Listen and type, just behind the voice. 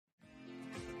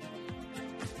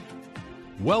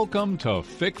Welcome to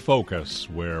FIC Focus,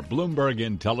 where Bloomberg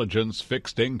Intelligence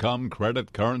fixed income,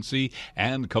 credit, currency,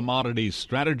 and commodities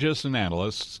strategists and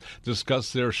analysts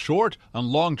discuss their short and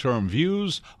long-term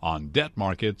views on debt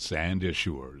markets and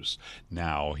issuers.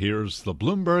 Now, here's the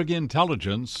Bloomberg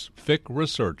Intelligence FIC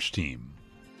research team.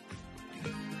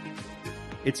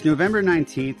 It's November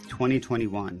 19th,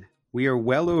 2021. We are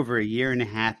well over a year and a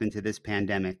half into this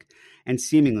pandemic, and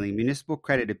seemingly municipal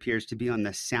credit appears to be on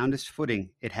the soundest footing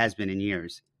it has been in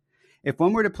years. If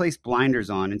one were to place blinders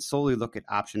on and solely look at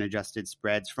option-adjusted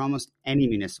spreads for almost any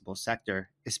municipal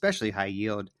sector, especially high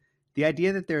yield, the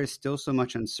idea that there is still so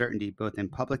much uncertainty both in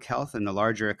public health and the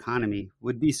larger economy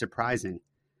would be surprising.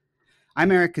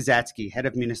 I'm Eric Kazatsky, head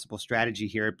of municipal strategy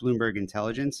here at Bloomberg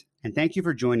Intelligence, and thank you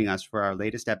for joining us for our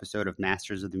latest episode of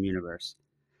Masters of the Universe.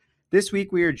 This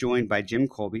week, we are joined by Jim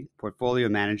Colby, portfolio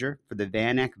manager for the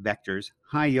VanEck Vectors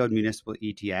High Yield Municipal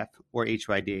ETF, or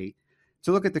HYD,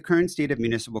 to look at the current state of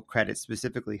municipal credit,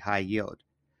 specifically high yield.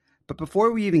 But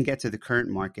before we even get to the current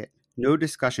market, no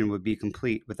discussion would be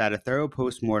complete without a thorough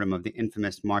post-mortem of the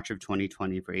infamous March of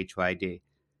 2020 for HYD.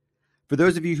 For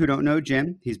those of you who don't know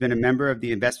Jim, he's been a member of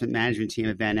the investment management team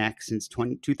at VanEck since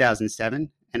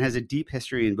 2007 and has a deep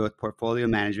history in both portfolio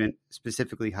management,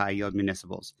 specifically high yield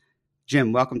municipals.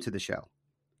 Jim, welcome to the show.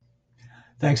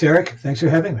 Thanks, Eric. Thanks for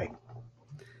having me.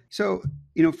 So,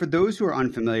 for those who are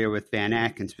unfamiliar with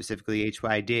VanEck and specifically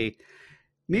HYD,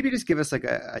 maybe just give us like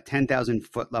a 10,000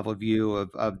 foot level view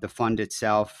of the fund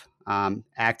itself,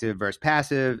 active versus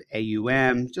passive,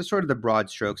 AUM, just sort of the broad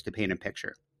strokes to paint a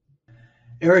picture.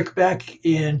 Eric, back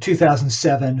in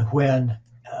 2007, when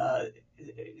a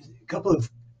couple of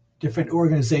different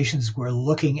organizations were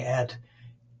looking at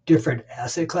different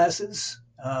asset classes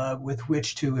with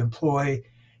which to employ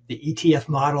the ETF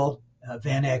model,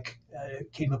 VanEck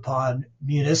came upon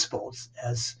municipals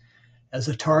as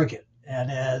a target. And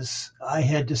as I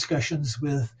had discussions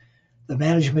with the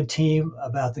management team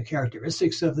about the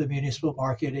characteristics of the municipal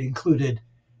market, it included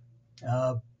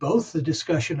both the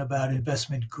discussion about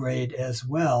investment grade as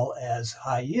well as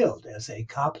high yield as a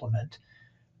complement,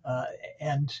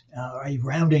 and a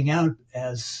rounding out,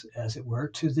 as it were,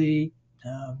 to the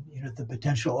the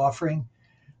potential offering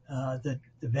that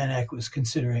the VanEck was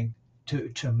considering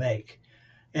to make.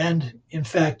 And in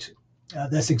fact,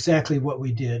 that's exactly what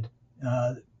we did.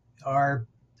 Our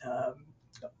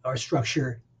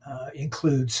structure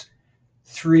includes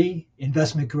 3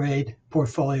 investment grade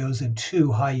portfolios and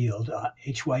 2 high yield,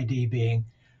 HYD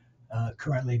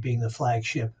currently being the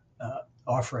flagship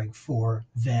offering for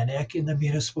VanEck in the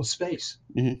municipal space.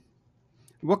 Mm-hmm.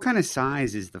 What kind of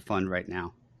size is the fund right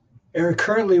now? Eric,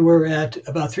 currently we're at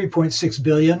about 3.6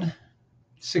 billion,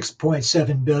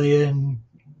 6.7 billion,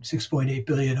 6.8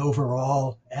 billion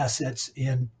overall assets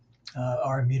in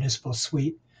our municipal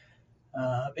suite.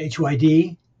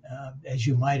 HYD, as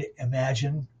you might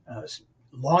imagine,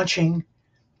 launching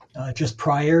just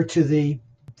prior to the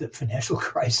financial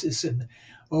crisis in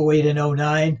 08 and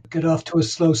 09, got off to a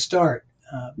slow start,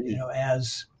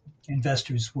 as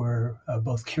investors were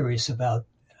both curious about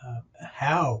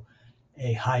how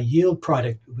a high yield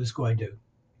product was going to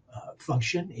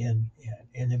function in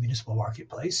the municipal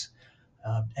marketplace,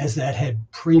 as that had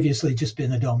previously just been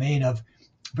the domain of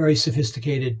very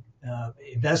sophisticated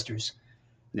investors.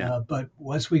 Yeah. But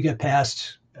once we get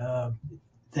past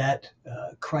that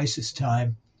crisis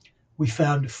time, we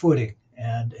found footing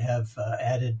and have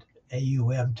added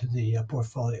AUM to the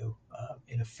portfolio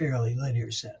in a fairly linear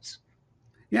sense.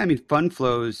 Yeah, I mean, fund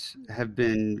flows have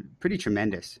been pretty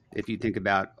tremendous if you think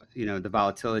about, the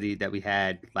volatility that we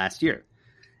had last year.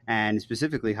 And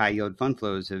specifically, high yield fund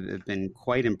flows have been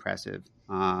quite impressive,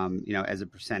 as a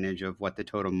percentage of what the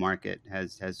total market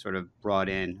has sort of brought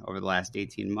in over the last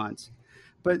 18 months.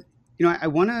 But, I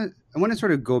want to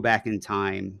sort of go back in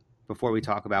time before we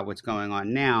talk about what's going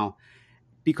on now,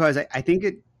 because I think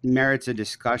it merits a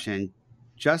discussion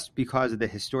just because of the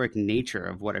historic nature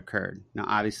of what occurred. Now,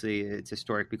 obviously, it's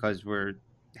historic because we're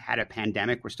had a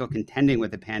pandemic. We're still contending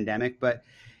with a pandemic, but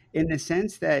in the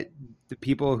sense that the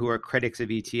people who are critics of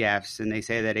ETFs and they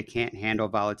say that it can't handle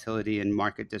volatility and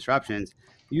market disruptions,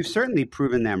 you've certainly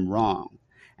proven them wrong.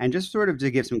 And just sort of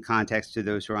to give some context to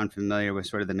those who are unfamiliar with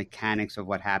sort of the mechanics of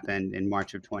what happened in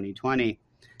March of 2020,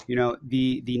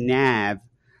 the NAV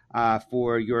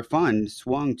for your fund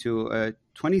swung to a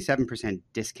 27%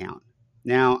 discount.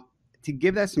 Now, to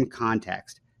give that some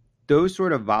context, those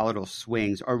sort of volatile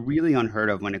swings are really unheard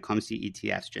of when it comes to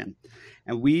ETFs, Jim.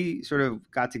 And we sort of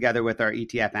got together with our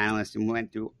ETF analyst and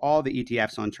went through all the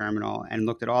ETFs on Terminal and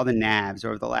looked at all the NAVs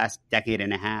over the last decade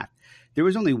and a half. There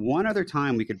was only one other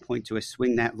time we could point to a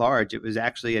swing that large. It was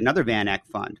actually another VanEck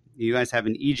fund. You guys have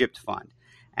an Egypt fund.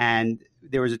 and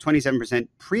there was a 27%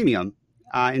 premium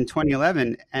in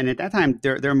 2011. And at that time,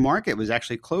 their market was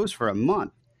actually closed for a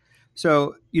month.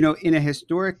 So, in a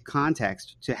historic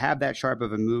context, to have that sharp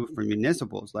of a move for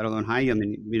municipals, let alone high yield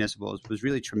municipals, was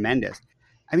really tremendous.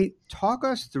 I mean, talk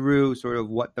us through sort of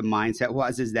what the mindset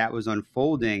was as that was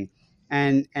unfolding,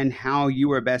 and how you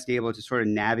were best able to sort of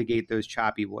navigate those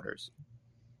choppy waters.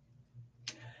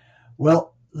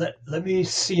 Well, let me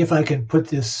see if I can put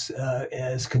this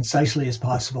as concisely as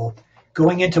possible.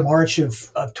 Going into March of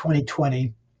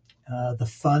 2020, the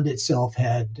fund itself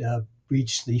had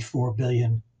reached the 4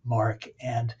 billion mark.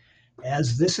 And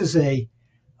as this is a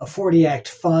 40 Act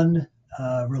fund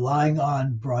relying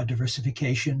on broad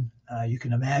diversification, you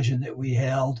can imagine that we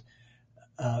held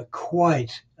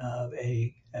quite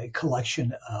a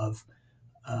collection of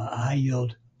high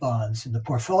yield bonds in the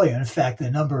portfolio. In fact,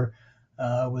 the number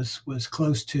was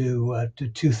close to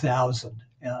 2,000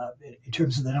 in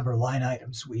terms of the number of line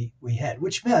items we had,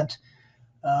 which meant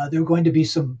there were going to be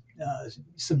some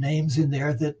names in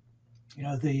there that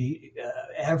the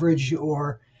average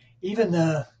or even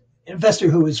the investor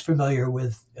who is familiar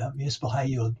with municipal high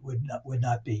yield would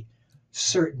not be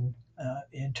certain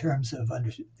in terms of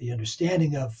the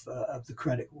understanding of the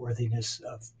credit worthiness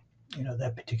of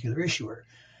that particular issuer.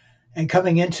 And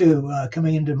coming into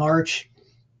March,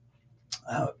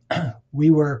 we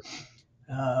were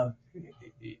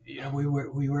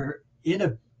in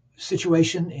a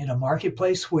situation in a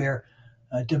marketplace where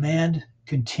demand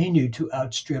continued to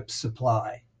outstrip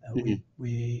supply.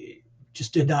 We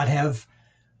just did not have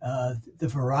the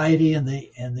variety and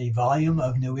the volume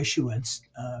of new issuance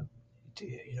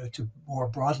to more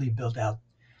broadly build out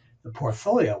the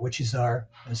portfolio, which is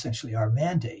essentially our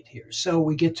mandate here. So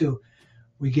we get to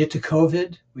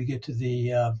COVID, we get to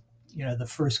the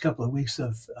first couple of weeks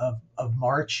of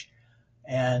March,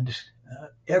 and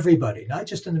everybody, not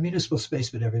just in the municipal space,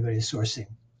 but everybody is sourcing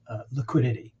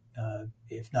liquidity.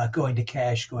 If not going to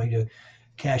cash, going to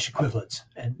cash equivalents,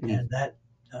 and that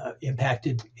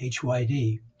impacted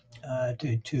HYD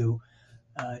to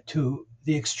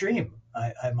the extreme,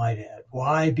 I might add.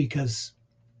 Why? Because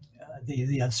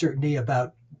the uncertainty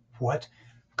about what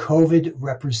COVID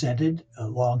represented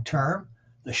long term,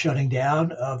 the shutting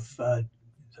down of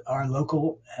our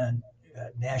local and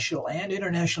national and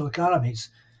international economies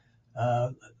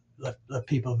left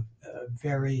people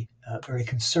very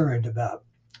concerned about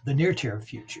the near-term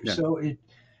future. Yeah. So it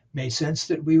made sense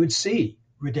that we would see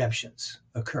redemptions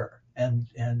occur, and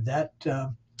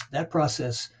that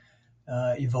process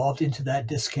evolved into that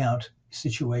discount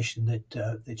situation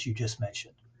that you just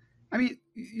mentioned. I mean,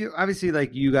 obviously,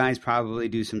 like, you guys probably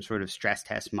do some sort of stress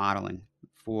test modeling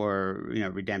for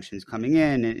redemptions coming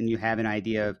in, and you have an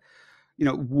idea of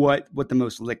what the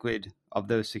most liquid of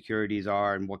those securities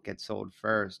are and what gets sold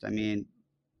first. I mean,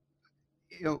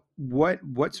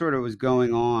 what sort of was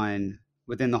going on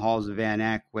within the halls of Van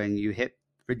Eck when you hit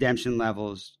redemption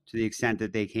levels to the extent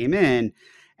that they came in,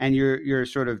 and you're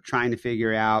sort of trying to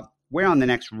figure out where on the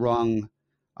next rung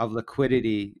of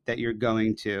liquidity that you're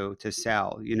going to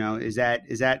sell? Is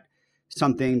that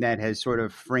something that has sort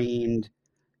of framed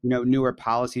newer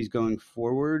policies going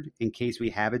forward in case we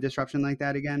have a disruption like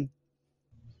that again?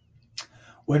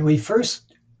 When we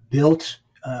first built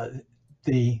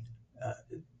the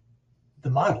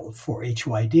model for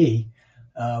HYD,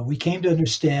 we came to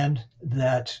understand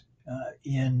that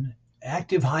in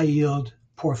active high yield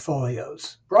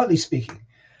portfolios, broadly speaking,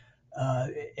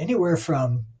 anywhere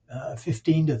from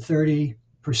 15 to 30%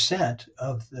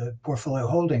 of the portfolio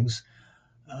holdings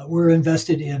were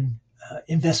invested in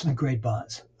investment grade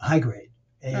bonds, high grade,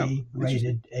 A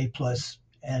rated, A plus,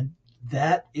 and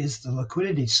that is the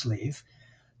liquidity sleeve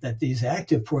that these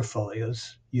active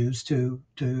portfolios use to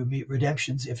meet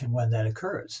redemptions if and when that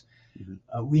occurs.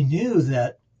 Mm-hmm. We knew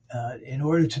that in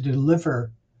order to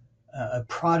deliver a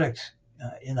product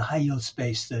in the high yield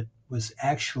space that was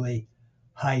actually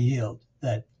high yield,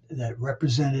 that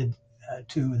represented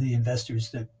to the investors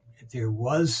that if there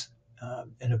was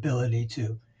an ability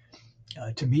to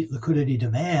meet liquidity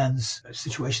demands,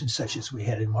 situations such as we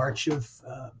had in March of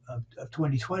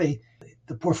 2020,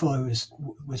 the portfolio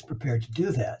was prepared to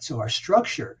do that. So our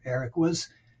structure, Eric, was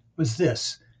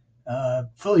this: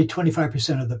 fully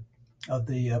 25% of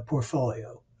the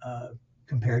portfolio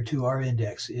compared to our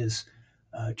index is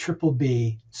triple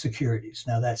B securities.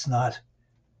 Now that's not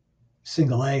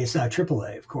single A, it's not triple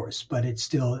A, of course, but it's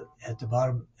still at the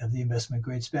bottom of the investment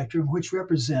grade spectrum, which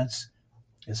represents,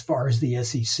 as far as the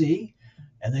SEC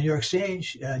and the New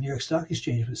York Stock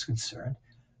Exchange was concerned,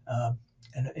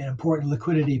 an important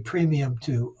liquidity premium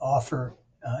to offer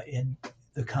in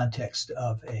the context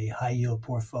of a high yield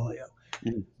portfolio.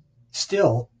 Mm.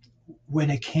 Still, when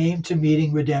it came to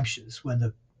meeting redemptions, when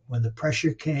the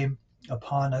pressure came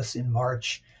upon us in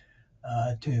March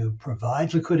to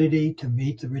provide liquidity to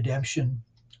meet the redemption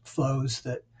flows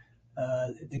that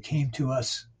came to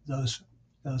us those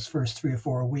first 3 or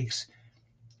 4 weeks,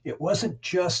 it wasn't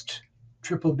just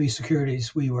triple B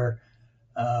securities we were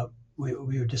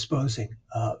disposing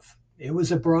of. It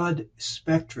was a broad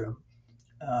spectrum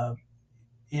that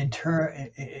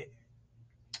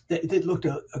looked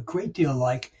a great deal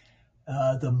like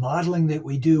the modeling that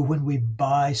we do when we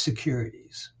buy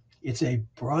securities. It's a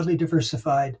broadly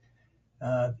diversified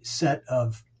set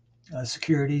of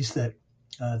securities that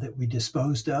we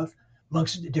disposed of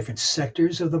amongst different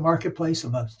sectors of the marketplace,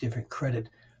 amongst different credit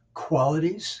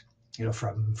qualities,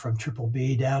 from triple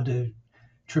B down to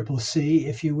triple C,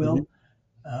 if you will.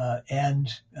 And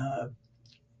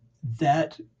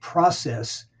that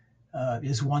process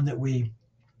is one that we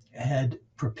had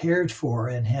prepared for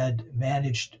and had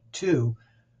managed to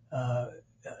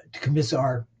convince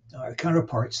our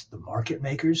counterparts, the market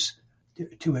makers,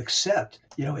 to accept,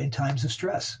 in times of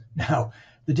stress. Now,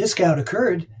 the discount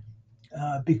occurred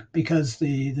because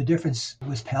the difference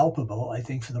was palpable, I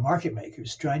think, for the market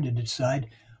makers, trying to decide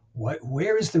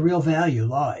where is the real value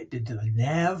lie? Did the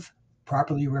NAV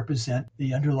properly represent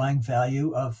the underlying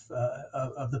value of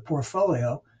the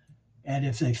portfolio? And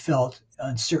if they felt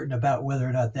uncertain about whether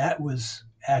or not that was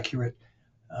accurate,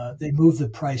 they moved the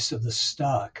price of the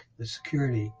stock, the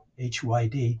security,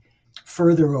 HYD,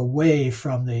 further away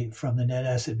from the net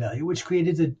asset value, which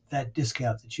created that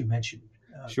discount that you mentioned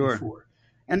before.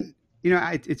 And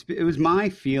it was my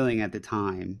feeling at the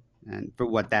time, and for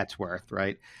what that's worth,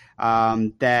 right,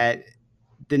 that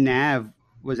the NAV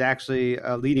was actually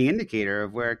a leading indicator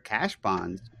of where cash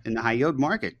bonds in the high yield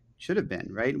market should have been,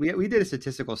 right? We did a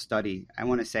statistical study. I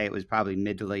want to say it was probably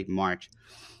mid to late March.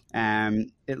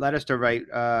 It led us to write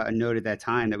a note at that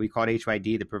time that we called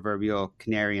HYD the proverbial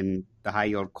canary in the high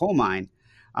yield coal mine,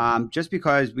 just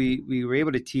because we were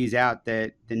able to tease out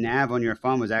that the NAV on your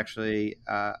fund was actually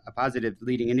a positive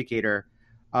leading indicator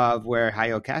of where high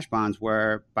yield cash bonds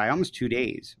were by almost 2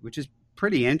 days, which is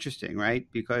pretty interesting, right?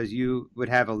 Because you would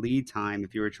have a lead time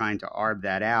if you were trying to arb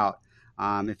that out.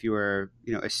 If you were,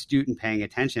 astute and paying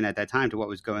attention at that time to what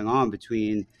was going on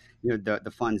between,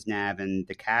 the fund's NAV and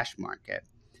the cash market.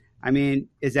 I mean,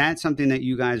 is that something that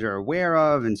you guys are aware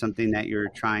of and something that you're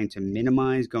trying to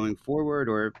minimize going forward,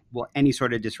 or will any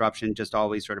sort of disruption just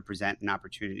always sort of present an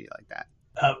opportunity like that?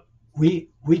 We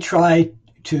try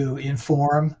to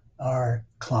inform our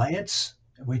clients.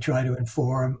 We try to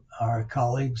inform our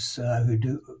colleagues who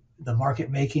do the market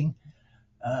making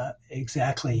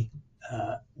exactly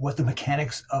what the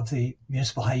mechanics of the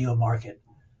municipal high yield market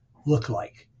look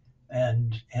like,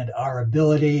 and our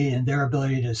ability and their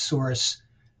ability to source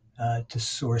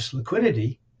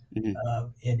liquidity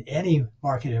in any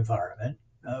market environment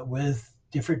with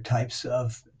different types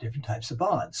of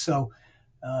bonds. So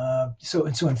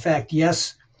in fact,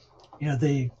 yes,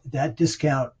 that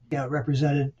discount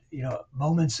represented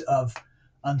moments of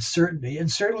uncertainty,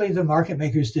 and certainly the market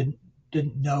makers didn't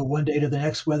know one day to the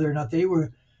next whether or not they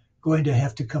were going to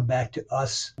have to come back to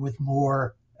us with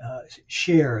more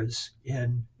shares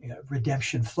in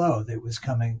redemption flow that was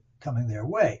coming their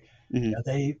way.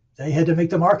 They had to make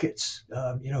the markets,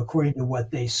 according to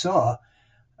what they saw.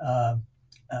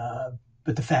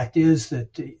 But the fact is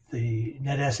that the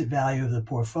net asset value of the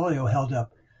portfolio held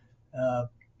up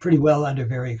pretty well under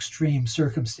very extreme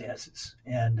circumstances.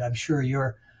 And I'm sure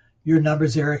your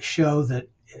numbers, Eric, show that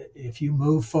if you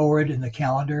move forward in the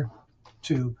calendar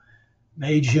to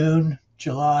May, June,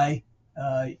 July,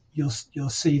 you'll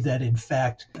see that in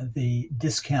fact the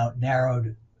discount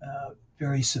narrowed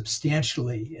very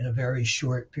substantially in a very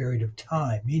short period of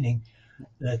time, meaning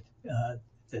that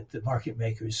the market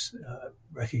makers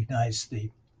recognize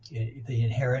the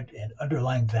inherent and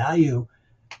underlying value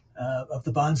of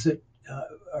the bonds that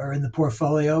are in the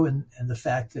portfolio, and the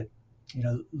fact that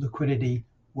liquidity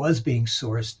was being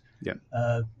sourced. Yeah.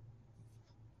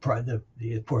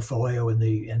 The portfolio and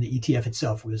the ETF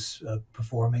itself was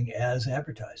performing as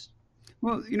advertised.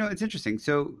 Well, it's interesting.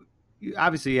 So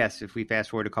obviously, yes, if we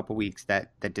fast forward a couple of weeks,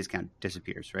 that discount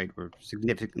disappears, right, or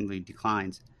significantly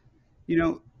declines.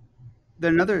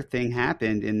 Another thing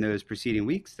happened in those preceding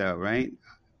weeks, though, right?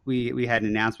 We had an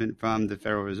announcement from the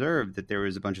Federal Reserve that there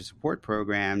was a bunch of support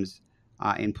programs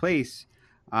in place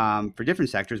for different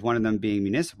sectors, one of them being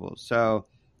municipal. So,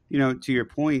 to your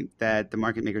point that the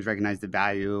market makers recognize the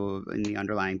value in the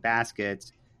underlying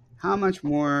baskets, how much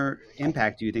more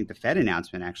impact do you think the Fed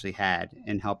announcement actually had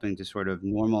in helping to sort of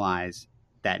normalize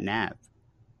that NAV?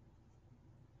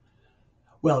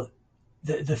 Well,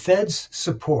 the Fed's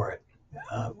support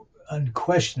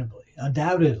unquestionably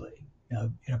undoubtedly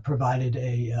provided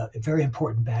a very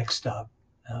important backstop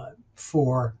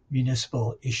for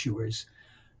municipal issuers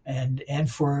and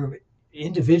for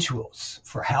individuals,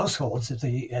 for households at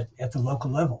the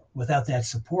local level. Without that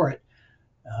support,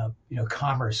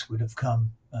 commerce would have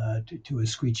come to a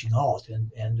screeching halt,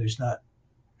 and there's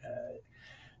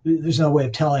no way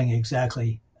of telling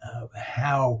exactly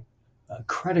how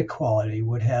credit quality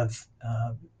would have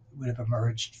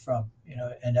emerged from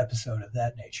an episode of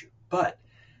that nature. But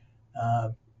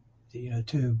an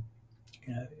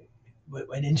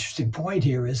interesting point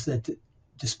here is that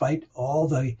despite all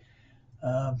the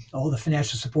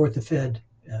financial support the Fed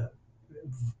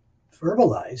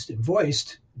verbalized and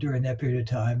voiced during that period of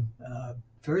time,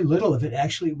 very little of it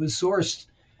actually was sourced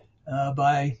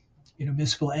by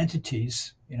municipal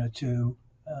entities, to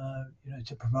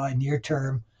provide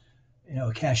near-term,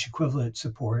 cash equivalent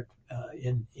support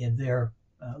in their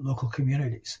local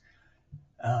communities.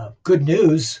 Good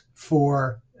news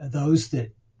for those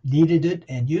that needed it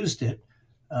and used it.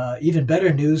 Even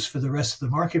better news for the rest of the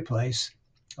marketplace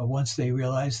once they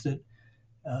realized that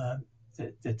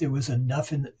there was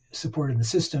enough support in the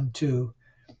system to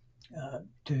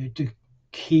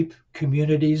keep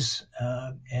communities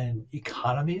and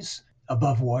economies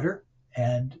above water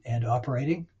and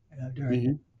operating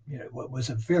during what was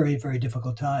a very, very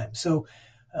difficult time. So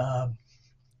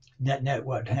net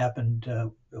what happened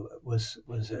was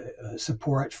a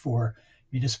support for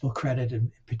municipal credit, and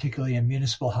particularly in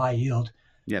municipal high yield.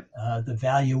 Yep. The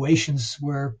valuations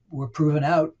were proven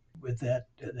out with the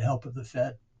help of the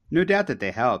Fed. No doubt that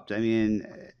they helped. I mean,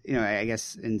 I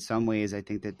guess in some ways, I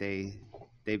think that they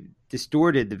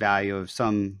distorted the value of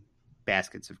some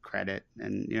baskets of credit,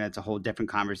 and it's a whole different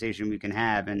conversation we can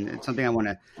have, and it's something I want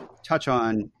to touch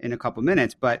on in a couple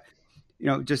minutes. But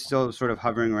just still sort of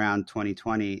hovering around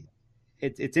 2020,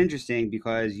 it's interesting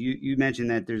because you mentioned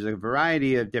that there's a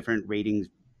variety of different ratings,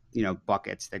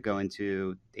 buckets that go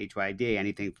into HYD,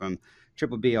 anything from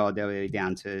triple B all the way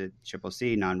down to triple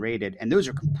C, non-rated, and those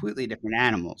are completely different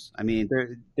animals. I mean,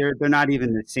 they're not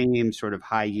even the same sort of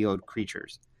high yield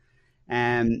creatures.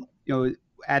 And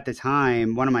at the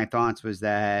time, one of my thoughts was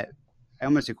that I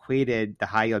almost equated the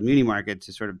high yield muni market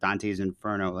to sort of Dante's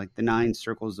Inferno, like the 9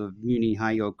 circles of muni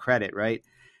high yield credit, right?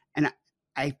 And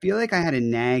I feel like I had a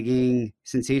nagging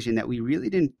sensation that we really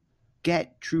didn't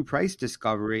get true price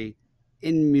discovery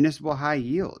in municipal high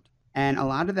yield. And a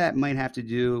lot of that might have to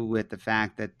do with the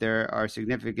fact that there are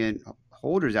significant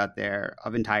holders out there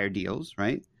of entire deals,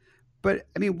 right? But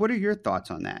I mean, what are your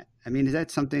thoughts on that? I mean, is that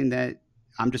something that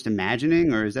I'm just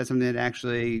imagining, or is that something that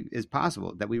actually is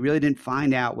possible, that we really didn't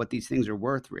find out what these things are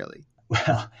worth, really?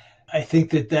 Well, I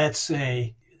think that's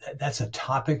a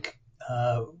topic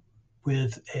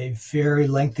with a very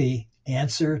lengthy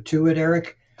answer to it,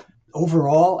 Eric.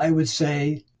 Overall, I would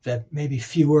say that maybe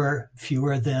fewer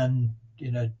than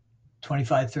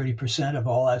 25-30% of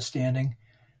all outstanding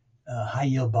high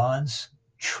yield bonds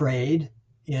trade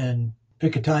in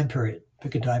pick a time period,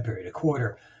 a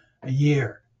quarter, a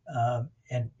year.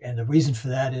 And the reason for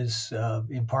that is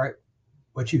in part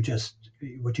what you just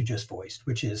voiced,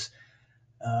 which is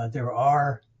there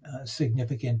are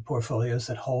significant portfolios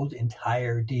that hold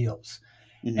entire deals.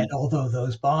 Mm-hmm. And although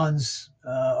those bonds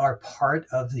are part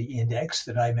of the index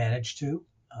that I manage to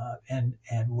and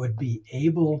would be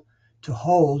able to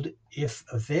hold if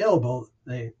available,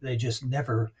 they just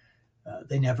never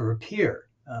appear.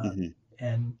 Mm-hmm.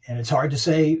 And it's hard to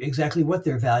say exactly what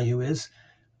their value is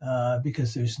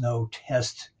because there's no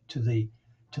test to the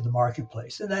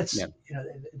marketplace, and that's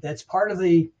that's part of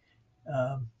the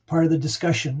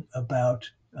discussion about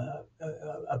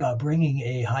bringing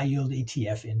a high yield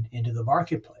ETF into the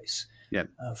marketplace. Yep.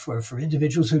 For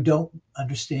individuals who don't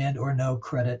understand or know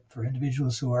credit, for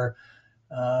individuals who are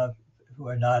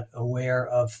not aware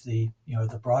of the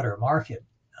broader market,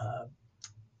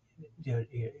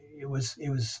 it was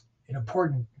an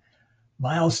important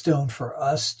milestone for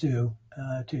us to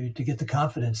get the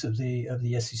confidence of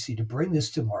the SEC to bring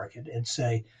this to market and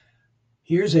say,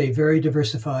 here's a very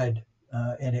diversified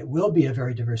and it will be a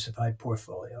very diversified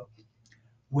portfolio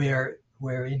where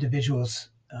individuals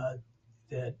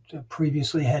that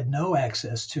previously had no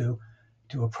access to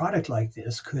a product like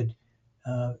this could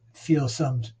feel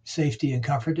some safety and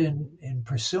comfort in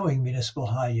pursuing municipal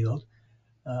high yield,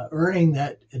 earning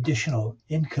that additional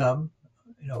income,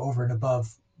 over and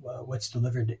above what's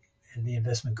delivered in the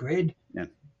investment grade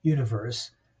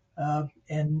universe,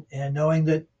 and knowing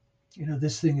that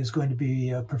this thing is going to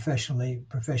be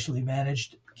professionally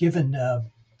managed, given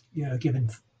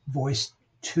voice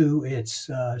to its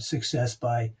success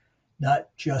by not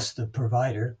just the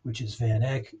provider, which is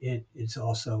VanEck. It's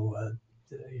also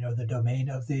the domain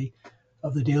of the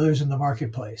dealers in the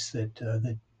marketplace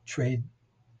that trade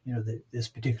this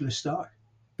particular stock.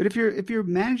 But if you're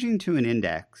managing to an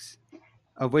index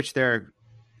of which there are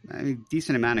a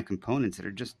decent amount of components that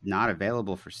are just not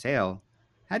available for sale,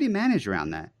 how do you manage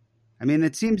around that? I mean,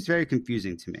 it seems very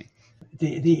confusing to me.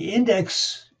 The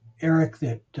index, Eric,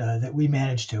 that we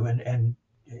manage to, and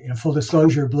full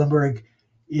disclosure, Bloomberg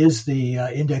is the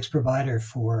index provider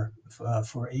for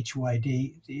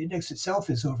HYD. The index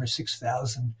itself is over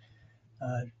 6,000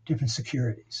 different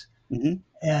securities,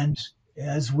 and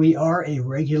as we are a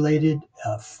regulated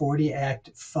 40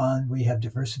 Act fund, we have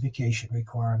diversification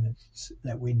requirements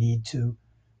that we need to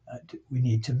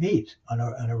meet on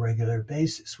a regular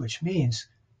basis, which means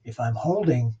if I'm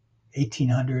holding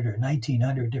 1,800 or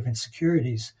 1,900 different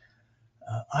securities,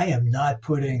 I am not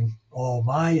putting all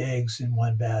my eggs in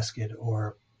one basket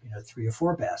or 3 or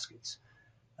 4 baskets.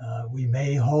 We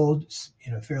may hold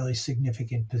fairly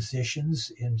significant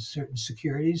positions in certain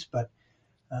securities, but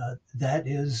that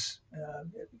is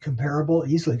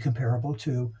easily comparable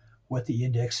to what the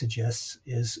index suggests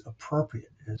is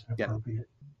appropriate. Yep.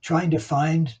 Trying to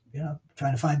find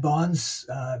bonds,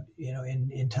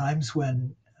 in times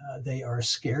when they are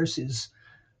scarce is,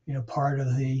 part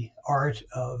of the art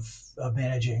of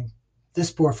managing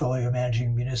this portfolio,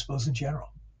 managing municipals in general.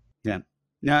 Yeah.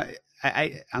 Now,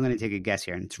 I'm going to take a guess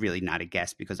here, and it's really not a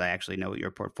guess because I actually know what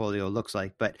your portfolio looks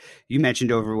like. But you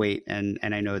mentioned overweight, and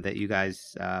I know that you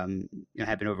guys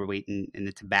have been overweight in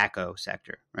the tobacco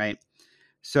sector, right?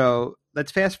 So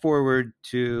let's fast forward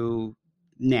to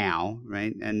now,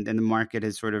 right? And the market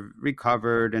has sort of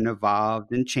recovered and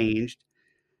evolved and changed.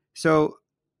 So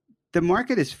the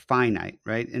market is finite,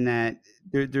 right? In that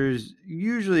there's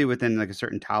usually within like a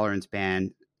certain tolerance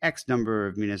band, X number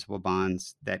of municipal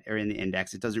bonds that are in the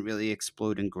index. It doesn't really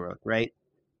explode in growth, right?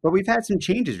 But we've had some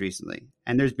changes recently,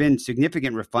 and there's been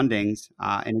significant refundings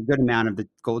in a good amount of the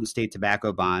Golden State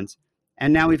tobacco bonds.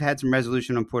 And now we've had some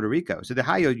resolution on Puerto Rico. So the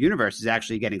high yield universe is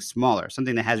actually getting smaller,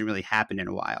 something that hasn't really happened in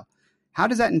a while. How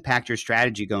does that impact your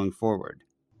strategy going forward?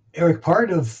 Eric,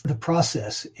 part of the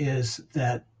process is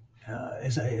that,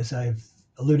 as I've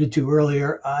alluded to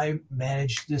earlier, I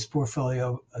manage this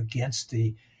portfolio against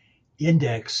the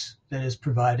index that is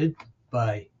provided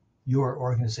by your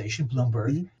organization,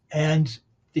 Bloomberg, and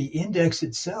the index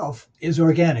itself is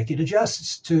organic. It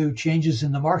adjusts to changes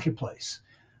in the marketplace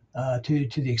to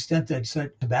the extent that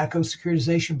tobacco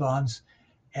securitization bonds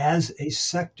as a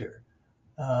sector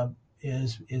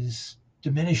is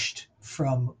diminished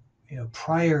from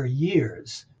prior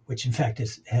years, which in fact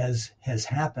has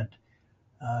happened.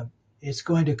 It's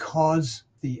going to cause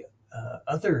the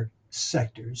other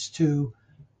sectors to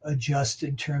adjust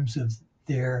in terms of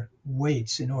their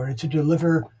weights in order to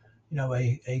deliver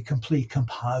a complete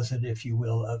composite, if you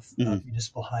will, of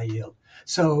municipal high yield.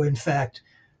 So in fact,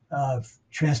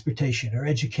 transportation or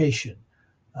education,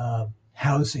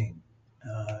 housing,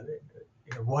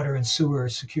 water and sewer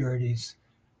securities,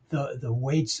 the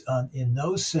weights in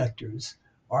those sectors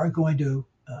are going to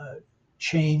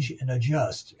change and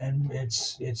adjust, and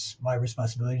it's my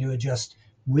responsibility to adjust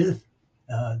with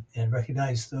and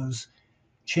recognize those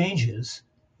changes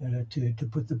to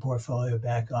put the portfolio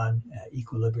back on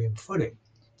equilibrium footing.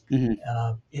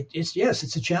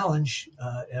 It's a challenge,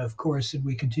 of course, and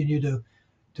we continue to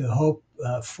hope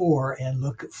for and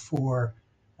look for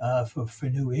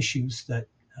new issues that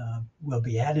will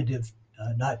be additive,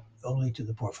 not only to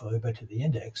the portfolio but to the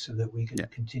index, so that we can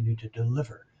continue to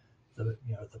deliver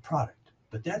the product.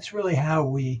 But that's really how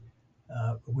we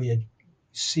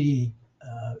see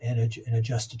and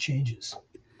adjust to changes.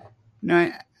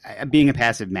 Being a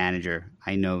passive manager,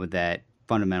 I know that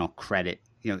fundamental credit,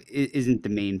 isn't the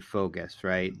main focus,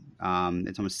 right?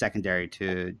 It's almost secondary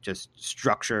to just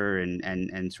structure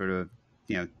and sort of,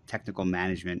 technical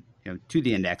management, to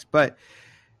the index. But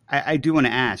I do want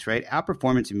to ask, right?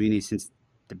 Outperformance immunity since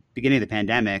the beginning of the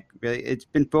pandemic, really, it's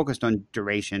been focused on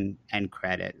duration and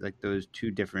credit. Like those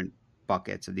two different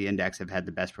buckets of the index have had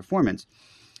the best performance.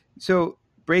 So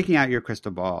breaking out your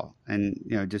crystal ball and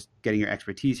just getting your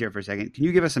expertise here for a second, can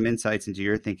you give us some insights into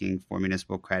your thinking for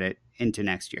municipal credit into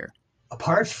next year?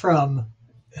 Apart from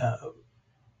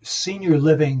senior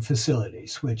living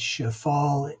facilities, which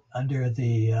fall under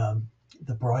the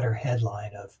broader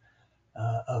headline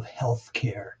of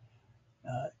healthcare,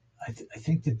 I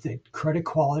think that the credit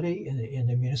quality in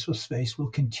the municipal space will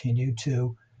continue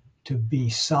to be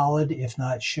solid, if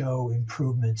not show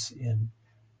improvements in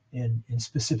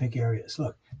specific areas.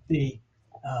 Look,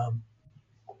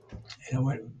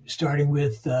 starting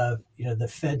with the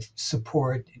Fed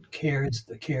support,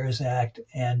 the CARES Act,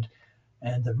 and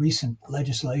the recent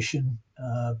legislation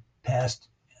passed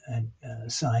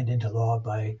signed into law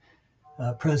by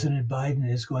President Biden,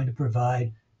 is going to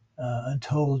provide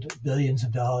untold billions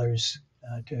of dollars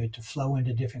to flow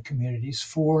into different communities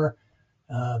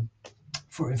uh,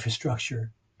 for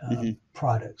infrastructure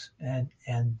products,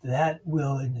 and that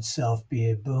will in itself be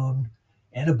a boon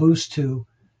and a boost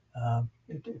uh,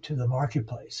 to the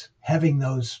marketplace. Having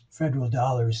those federal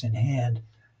dollars in hand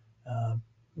uh,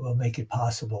 will make it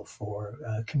possible for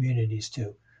communities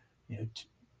to,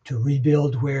 to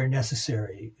rebuild where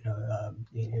necessary,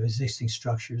 existing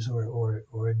structures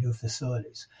or new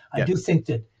facilities. I Yep. do think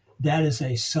that is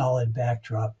a solid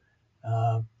backdrop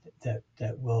uh,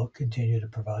 that will continue to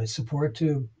provide support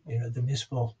to the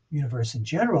municipal universe in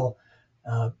general,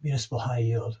 municipal high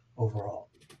yield overall.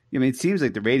 I mean, it seems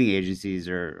like the rating agencies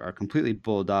are completely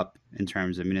bulled up in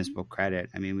terms of municipal credit.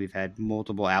 I mean, we've had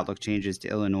multiple outlook changes to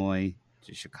Illinois,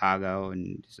 to Chicago,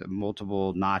 and just a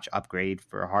multiple notch upgrade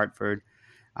for Hartford.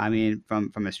 I mean,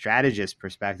 from a strategist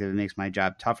perspective, it makes my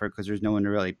job tougher because there's no one to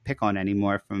really pick on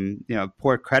anymore from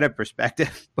poor credit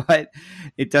perspective. But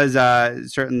it does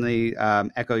certainly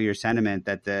echo your sentiment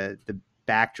that the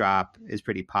backdrop is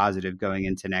pretty positive going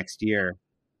into next year.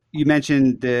 You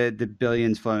mentioned the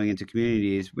billions flowing into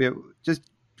communities. Just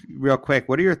real quick,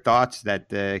 what are your thoughts that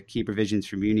the key provisions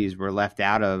for munis were left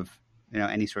out of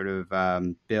any sort of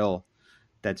bill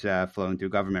that's flowing through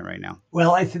government right now?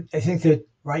 Well, I think that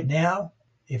right now,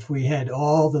 if we had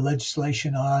all the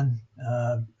legislation on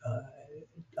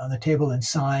the table and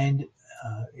signed,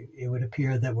 it would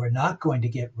appear that we're not going to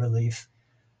get relief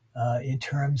in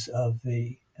terms of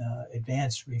the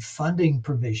advanced refunding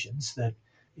provisions that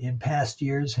in past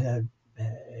years had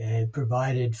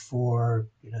provided for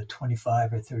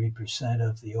 25 or 30%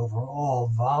 of the overall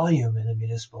volume in the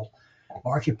municipal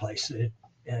marketplace,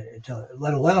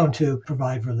 let alone to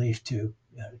provide relief to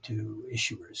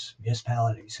issuers.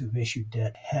 Municipalities who've issued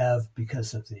debt have,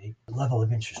 because of the level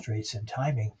of interest rates and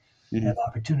timing, have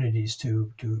opportunities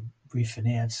to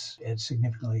refinance at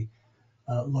significantly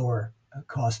lower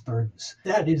cost burdens.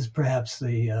 That is perhaps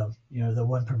the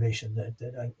one provision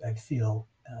that I feel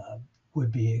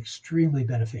would be extremely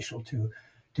beneficial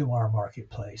to our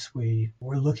marketplace. We're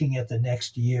looking at the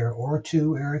next year or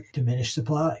two, Eric, diminished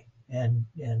supply and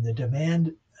the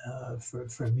demand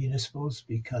for municipals,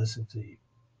 because of the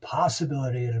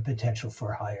possibility and the potential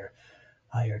for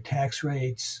higher tax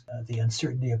rates, the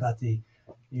uncertainty about the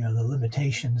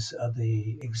limitations of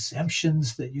the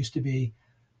exemptions that used to be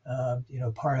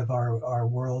part of our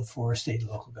world for state and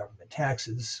local government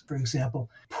taxes, for example,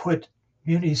 put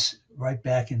munis right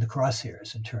back in the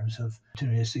crosshairs in terms of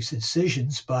opportunistic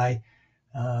decisions by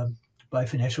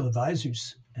financial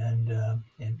advisors and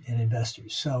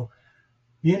investors. So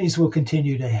munis will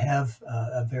continue to have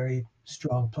a very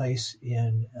strong place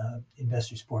in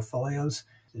investors' portfolios.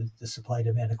 The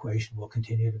supply-demand equation will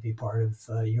continue to be part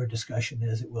of your discussion,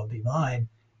 as it will be mine,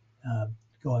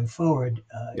 going forward,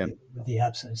 Yep. with the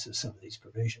absence of some of these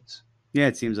provisions. Yeah,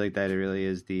 it seems like that it really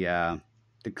is the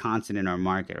constant in our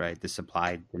market, right? The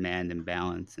supply demand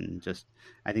imbalance, and just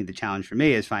I think the challenge for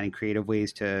me is finding creative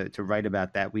ways to write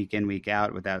about that week in, week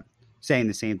out without saying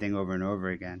the same thing over and over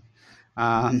again.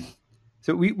 Um,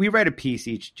 so we write a piece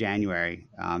each January,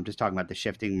 just talking about the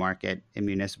shifting market in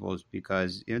municipals,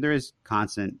 because there is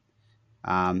constant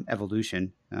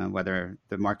evolution, whether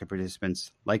the market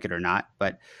participants like it or not.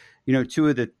 But two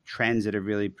of the trends that have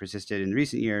really persisted in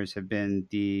recent years have been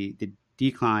the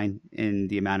decline in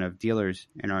the amount of dealers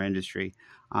in our industry,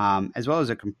 as well as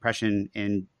a compression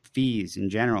in fees in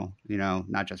general.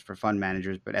 Not just for fund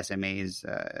managers, but SMAs,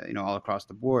 all across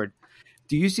the board.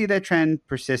 Do you see that trend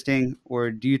persisting,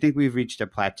 or do you think we've reached a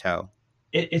plateau?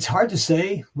 It's hard to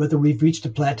say whether we've reached a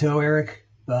plateau, Eric,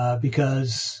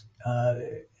 because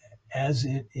as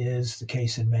it is the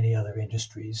case in many other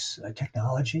industries,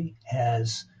 technology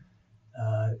has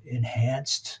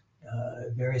enhanced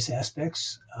various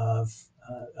aspects of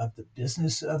the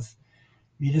business of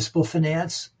municipal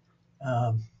finance.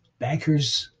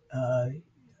 Bankers are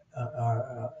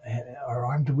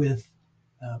armed with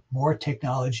more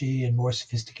technology and more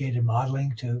sophisticated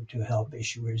modeling to help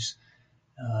issuers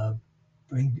uh,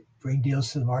 bring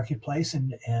deals to the marketplace,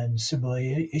 and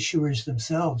similarly, issuers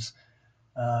themselves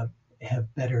uh,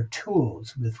 have better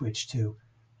tools with which to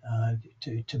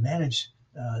manage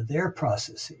their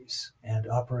processes and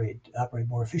operate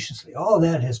more efficiently. All of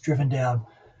that has driven down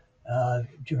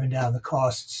the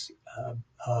costs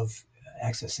of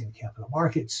accessing capital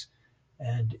markets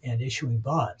and issuing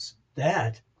bonds.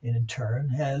 That in turn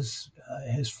has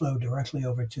flowed directly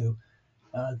over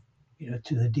uh,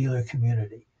 to the dealer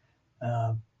community.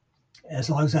 Um, as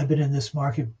long as I've been in this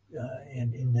market,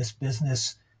 in this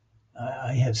business,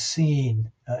 I have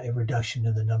seen a reduction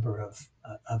in the number of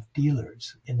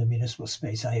dealers in the municipal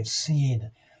space. I have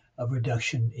seen a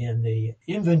reduction in the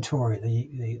inventory,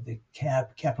 the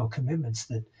capital commitments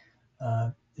that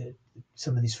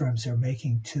some of these firms are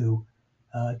making to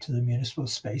the municipal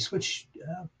space, which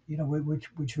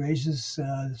which raises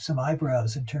some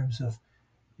eyebrows in terms of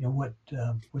what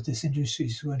this industry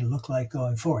is going to look like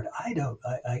going forward.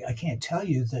 I can't tell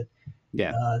you that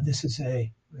this is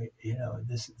a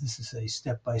this is a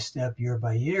step by step, year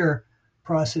by year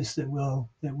process that will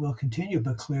continue,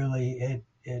 but clearly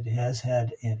it has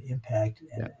had an impact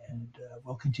and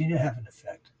will continue to have an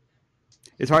effect.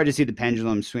 It's hard to see the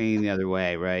pendulum swinging the other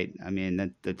way, right? I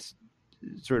mean, that's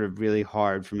sort of really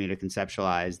hard for me to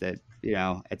conceptualize that,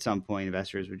 at some point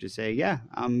investors would just say, yeah,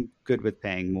 I'm good with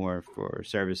paying more for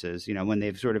services, when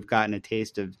they've sort of gotten a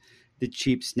taste of the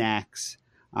cheap snacks,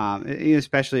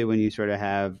 especially when you sort of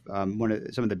have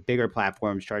some of the bigger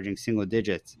platforms charging single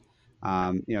digits.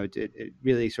 It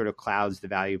really sort of clouds the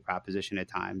value proposition at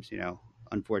times,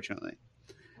 unfortunately.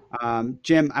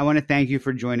 Jim, I want to thank you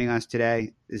for joining us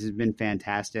today. This has been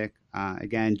fantastic.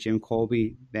 Again, Jim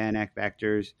Colby, VanEck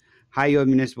Vectors, High Yield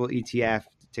Municipal ETF.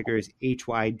 The ticker is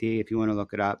HYD if you want to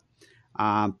look it up.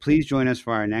 Please join us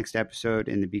for our next episode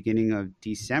in the beginning of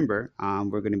December.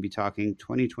 We're going to be talking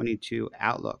 2022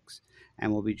 outlooks,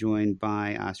 and we'll be joined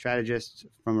by strategists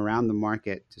from around the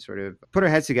market to sort of put our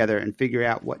heads together and figure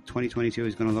out what 2022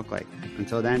 is going to look like.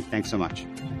 Until then, thanks so much.